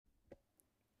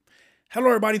Hello,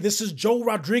 everybody. This is Joe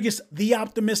Rodriguez, the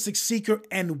Optimistic Seeker,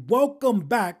 and welcome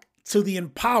back to the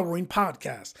Empowering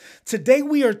Podcast. Today,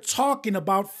 we are talking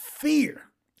about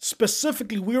fear.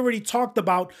 Specifically, we already talked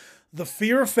about the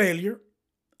fear of failure,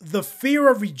 the fear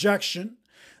of rejection,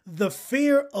 the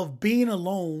fear of being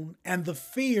alone, and the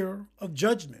fear of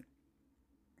judgment.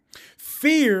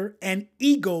 Fear and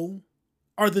ego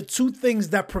are the two things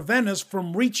that prevent us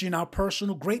from reaching our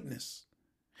personal greatness.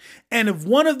 And if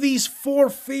one of these four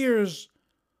fears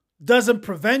doesn't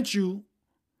prevent you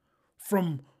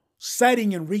from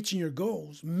setting and reaching your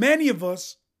goals, many of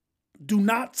us do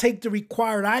not take the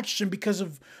required action because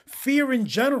of fear in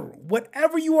general.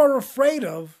 Whatever you are afraid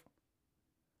of,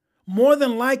 more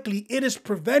than likely it is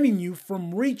preventing you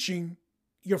from reaching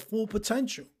your full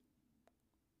potential.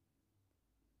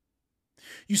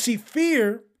 You see,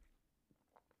 fear,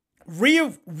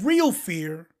 real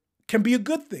fear, can be a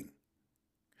good thing.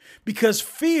 Because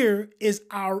fear is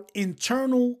our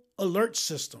internal alert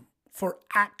system for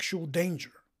actual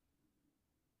danger.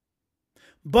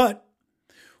 But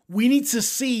we need to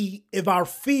see if our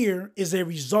fear is a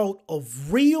result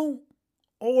of real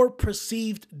or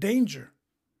perceived danger.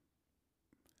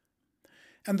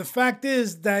 And the fact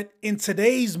is that in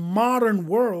today's modern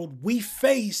world, we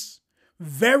face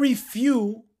very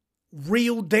few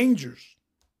real dangers.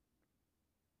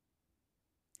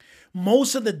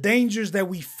 Most of the dangers that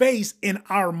we face in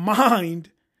our mind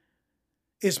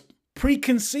is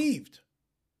preconceived.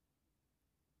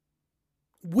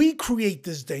 We create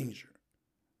this danger.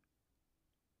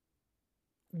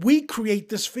 We create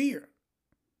this fear.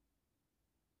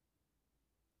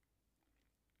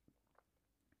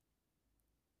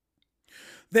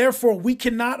 Therefore, we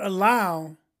cannot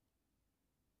allow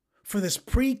for this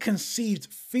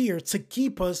preconceived fear to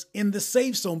keep us in the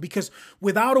safe zone, because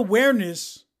without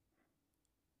awareness,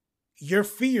 your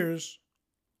fears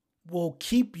will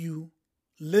keep you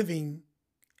living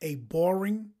a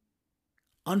boring,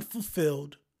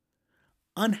 unfulfilled,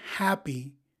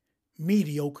 unhappy,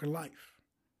 mediocre life.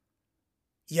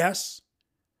 Yes,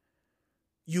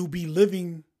 you'll be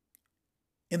living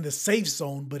in the safe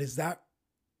zone, but is that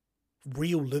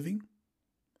real living?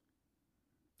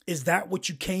 Is that what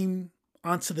you came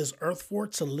onto this earth for,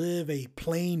 to live a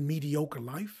plain, mediocre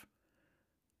life?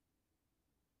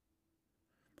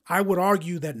 I would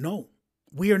argue that no,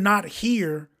 we are not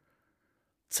here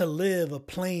to live a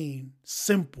plain,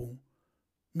 simple,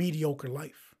 mediocre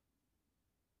life.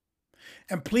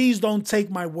 And please don't take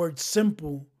my word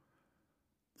simple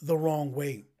the wrong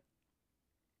way.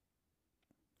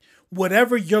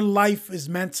 Whatever your life is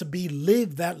meant to be,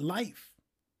 live that life.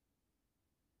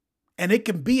 And it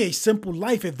can be a simple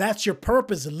life. If that's your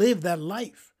purpose, live that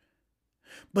life.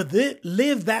 But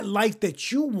live that life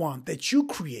that you want, that you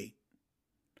create.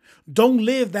 Don't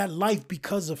live that life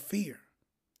because of fear.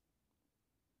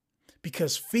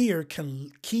 Because fear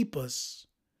can keep us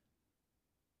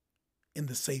in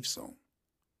the safe zone.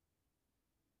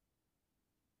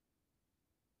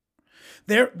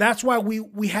 That's why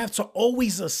we have to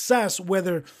always assess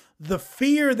whether the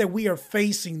fear that we are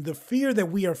facing, the fear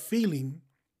that we are feeling,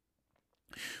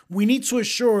 we need to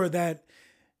assure that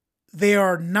they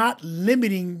are not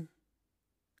limiting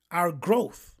our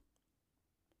growth.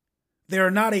 They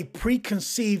are not a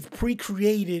preconceived,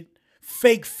 pre-created,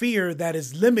 fake fear that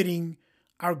is limiting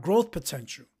our growth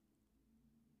potential.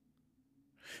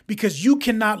 Because you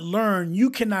cannot learn, you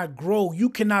cannot grow, you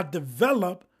cannot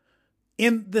develop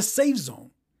in the safe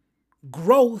zone.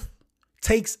 Growth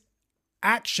takes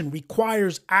action,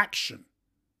 requires action.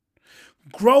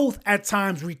 Growth at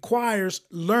times requires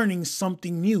learning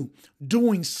something new,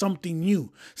 doing something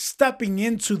new, stepping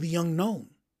into the unknown.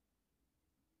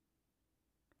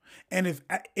 And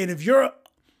if you're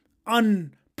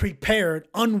unprepared,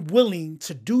 unwilling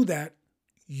to do that,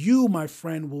 you, my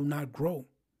friend, will not grow.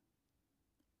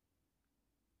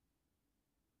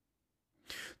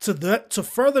 To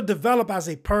further develop as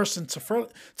a person, to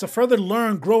further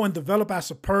learn, grow, and develop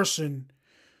as a person,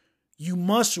 you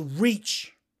must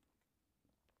reach.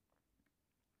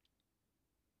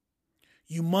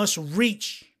 You must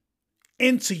reach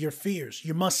into your fears.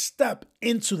 You must step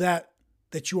into that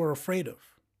you are afraid of.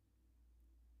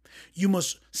 You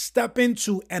must step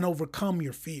into and overcome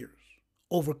your fears,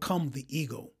 overcome the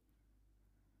ego.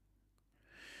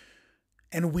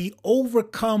 And we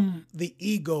overcome the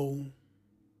ego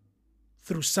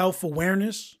through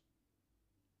self-awareness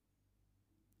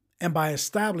and by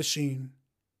establishing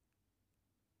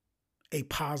a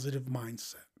positive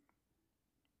mindset.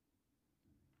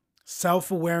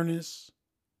 Self-awareness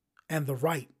and the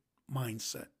right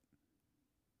mindset.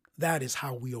 That is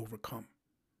how we overcome.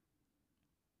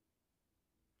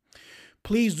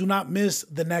 Please do not miss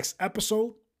the next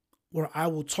episode where I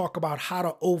will talk about how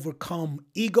to overcome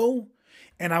ego,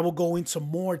 and I will go into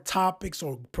more topics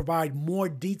or provide more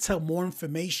detail, more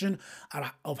information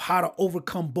of how to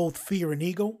overcome both fear and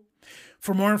ego.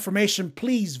 For more information,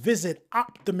 please visit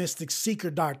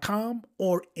optimisticseeker.com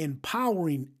or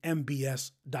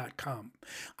empoweringmbs.com.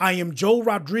 I am Joe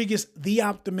Rodriguez, the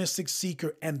Optimistic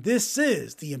Seeker, and this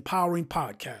is the Empowering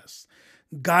Podcast,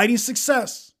 guiding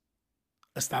success,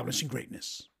 establishing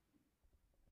greatness.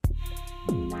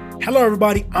 Hello,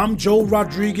 everybody. I'm Joe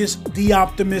Rodriguez, the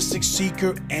Optimistic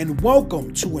Seeker, and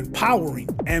welcome to Empowering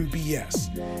MBS.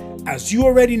 As you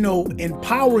already know,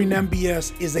 Empowering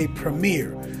MBS is a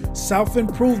premier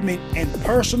self-improvement and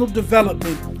personal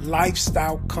development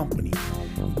lifestyle company.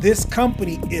 This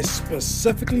company is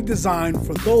specifically designed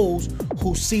for those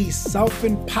who see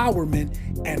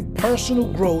self-empowerment and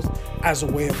personal growth as a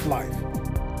way of life.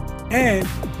 And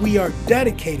we are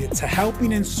dedicated to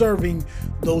helping and serving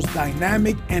those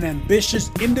dynamic and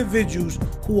ambitious individuals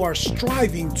who are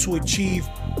striving to achieve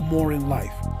more in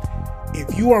life.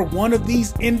 If you are one of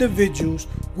these individuals,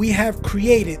 we have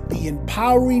created the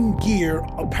Empowering Gear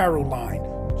apparel line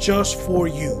just for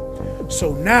you.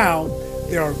 So now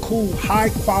there are cool,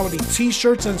 high-quality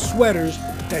t-shirts and sweaters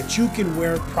that you can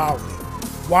wear proudly.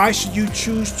 Why should you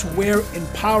choose to wear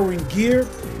Empowering Gear?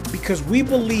 Because we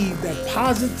believe that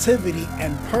positivity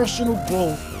and personal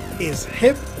growth is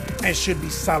hip and should be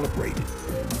celebrated.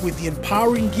 With the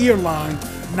Empowering Gear line,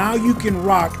 now you can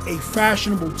rock a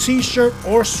fashionable t-shirt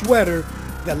or sweater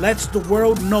that lets the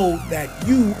world know that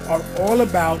you are all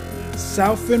about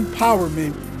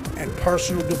self-empowerment and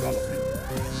personal development.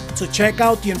 To check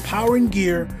out the Empowering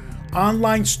Gear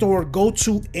online store, go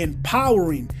to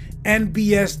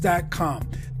empoweringnbs.com.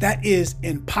 That is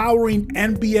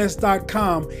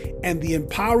empoweringnbs.com, and the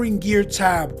Empowering Gear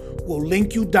tab will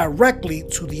link you directly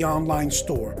to the online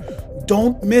store.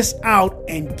 Don't miss out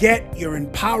and get your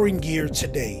Empowering Gear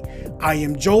today. I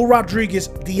am Joe Rodriguez,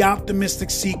 the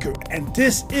Optimistic Seeker, and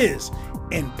this is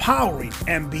Empowering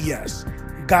MBS,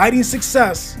 guiding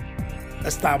success,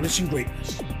 establishing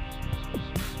greatness.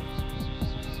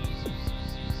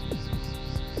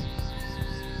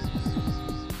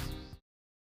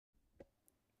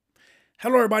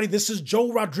 Hello, everybody. This is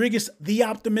Joe Rodriguez, the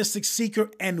Optimistic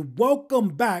Seeker, and welcome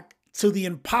back to the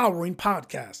Empowering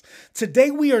Podcast.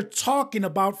 Today, we are talking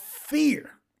about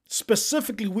fear.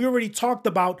 Specifically, we already talked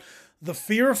about the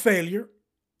fear of failure,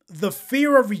 the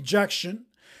fear of rejection,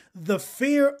 the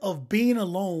fear of being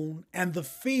alone, and the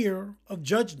fear of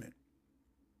judgment.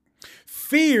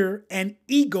 Fear and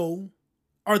ego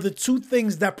are the two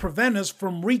things that prevent us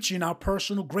from reaching our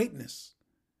personal greatness.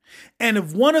 And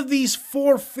if one of these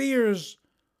four fears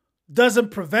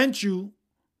doesn't prevent you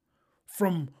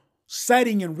from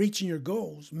setting and reaching your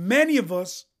goals, many of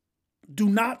us do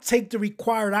not take the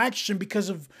required action because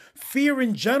of fear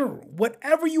in general.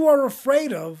 Whatever you are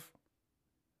afraid of,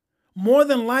 more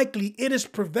than likely it is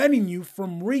preventing you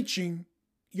from reaching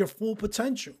your full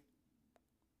potential.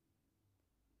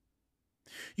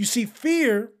 You see,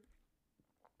 fear,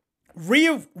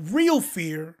 real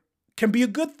fear, can be a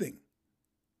good thing.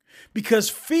 Because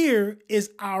fear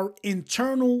is our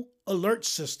internal alert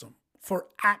system for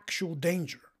actual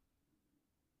danger.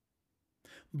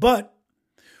 But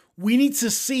we need to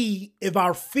see if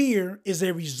our fear is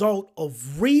a result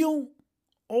of real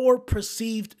or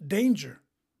perceived danger.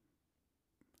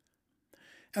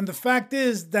 And the fact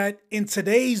is that in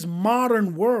today's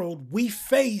modern world, we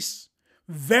face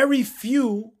very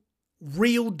few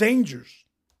real dangers.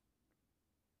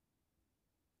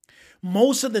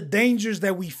 Most of the dangers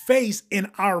that we face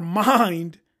in our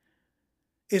mind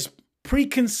is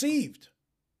preconceived.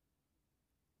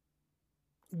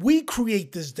 We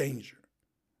create this danger.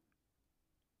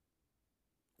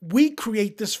 We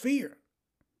create this fear.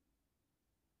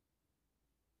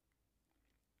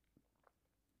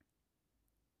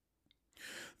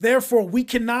 Therefore, we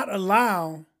cannot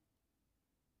allow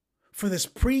for this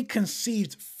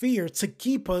preconceived fear to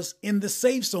keep us in the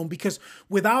safe zone, because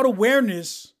without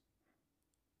awareness,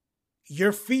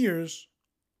 your fears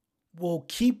will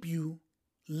keep you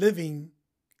living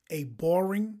a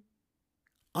boring,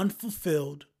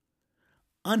 unfulfilled,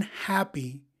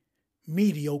 unhappy,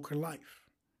 mediocre life.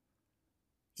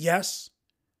 Yes,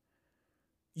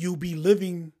 you'll be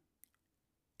living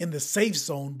in the safe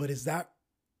zone, but is that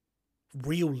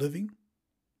real living?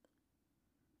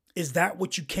 Is that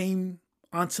what you came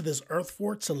onto this earth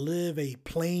for, to live a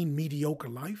plain, mediocre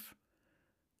life?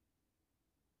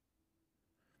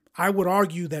 I would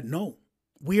argue that no,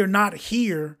 we are not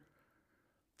here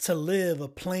to live a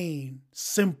plain,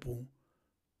 simple,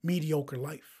 mediocre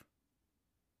life.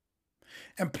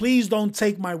 And please don't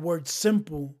take my word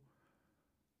simple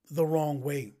the wrong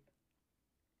way.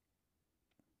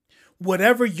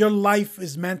 Whatever your life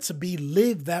is meant to be,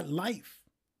 live that life.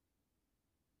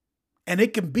 And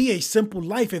it can be a simple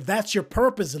life. If that's your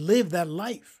purpose, live that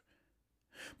life.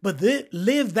 But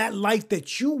live that life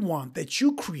that you want, that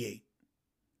you create.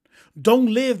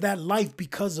 Don't live that life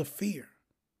because of fear.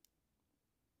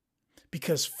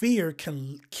 Because fear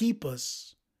can keep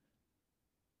us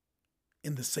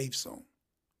in the safe zone.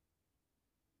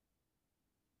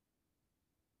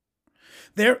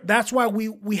 That's why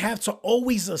we have to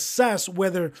always assess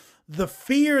whether the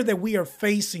fear that we are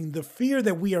facing, the fear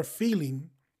that we are feeling,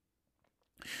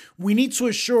 we need to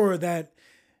assure that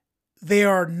they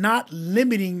are not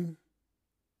limiting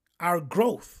our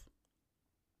growth.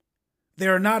 They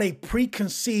are not a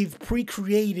preconceived,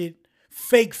 pre-created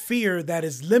fake fear that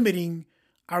is limiting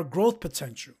our growth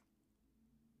potential.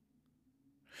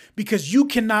 Because you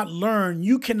cannot learn,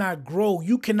 you cannot grow,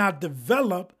 you cannot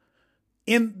develop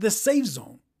in the safe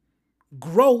zone.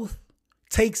 Growth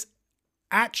takes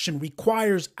action,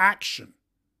 requires action.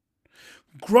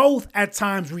 Growth at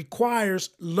times requires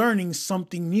learning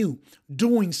something new,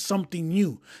 doing something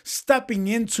new, stepping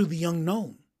into the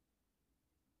unknown.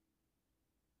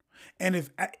 And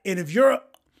if you're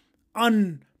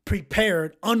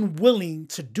unprepared, unwilling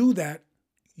to do that,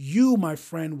 you, my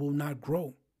friend, will not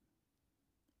grow.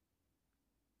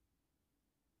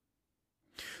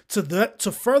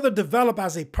 To further develop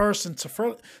as a person,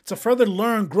 to further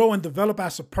learn, grow, and develop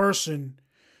as a person,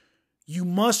 you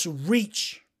must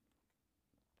reach.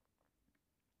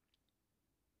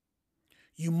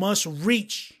 You must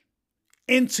reach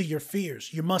into your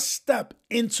fears. You must step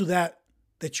into that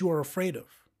you are afraid of.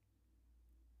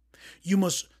 You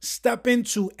must step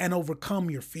into and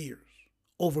overcome your fears,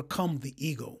 overcome the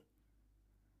ego.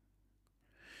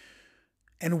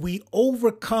 And we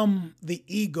overcome the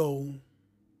ego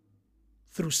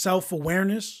through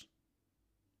self-awareness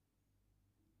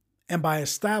and by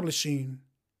establishing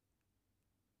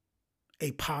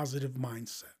a positive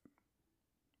mindset.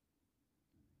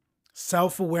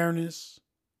 Self-awareness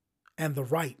and the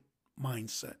right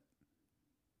mindset.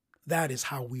 That is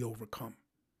how we overcome.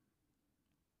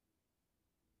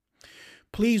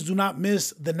 Please do not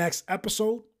miss the next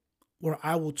episode where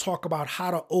I will talk about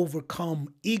how to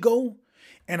overcome ego,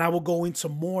 and I will go into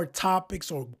more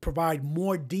topics or provide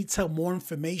more detail, more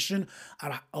information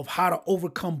of how to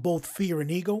overcome both fear and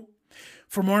ego.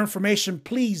 For more information,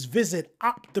 please visit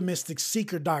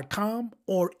optimisticseeker.com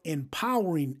or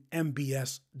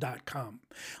empoweringmbs.com.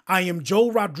 I am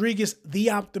Joe Rodriguez,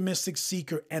 the Optimistic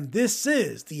Seeker, and this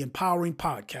is the Empowering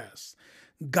Podcast,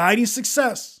 guiding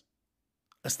success,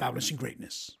 establishing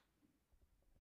greatness.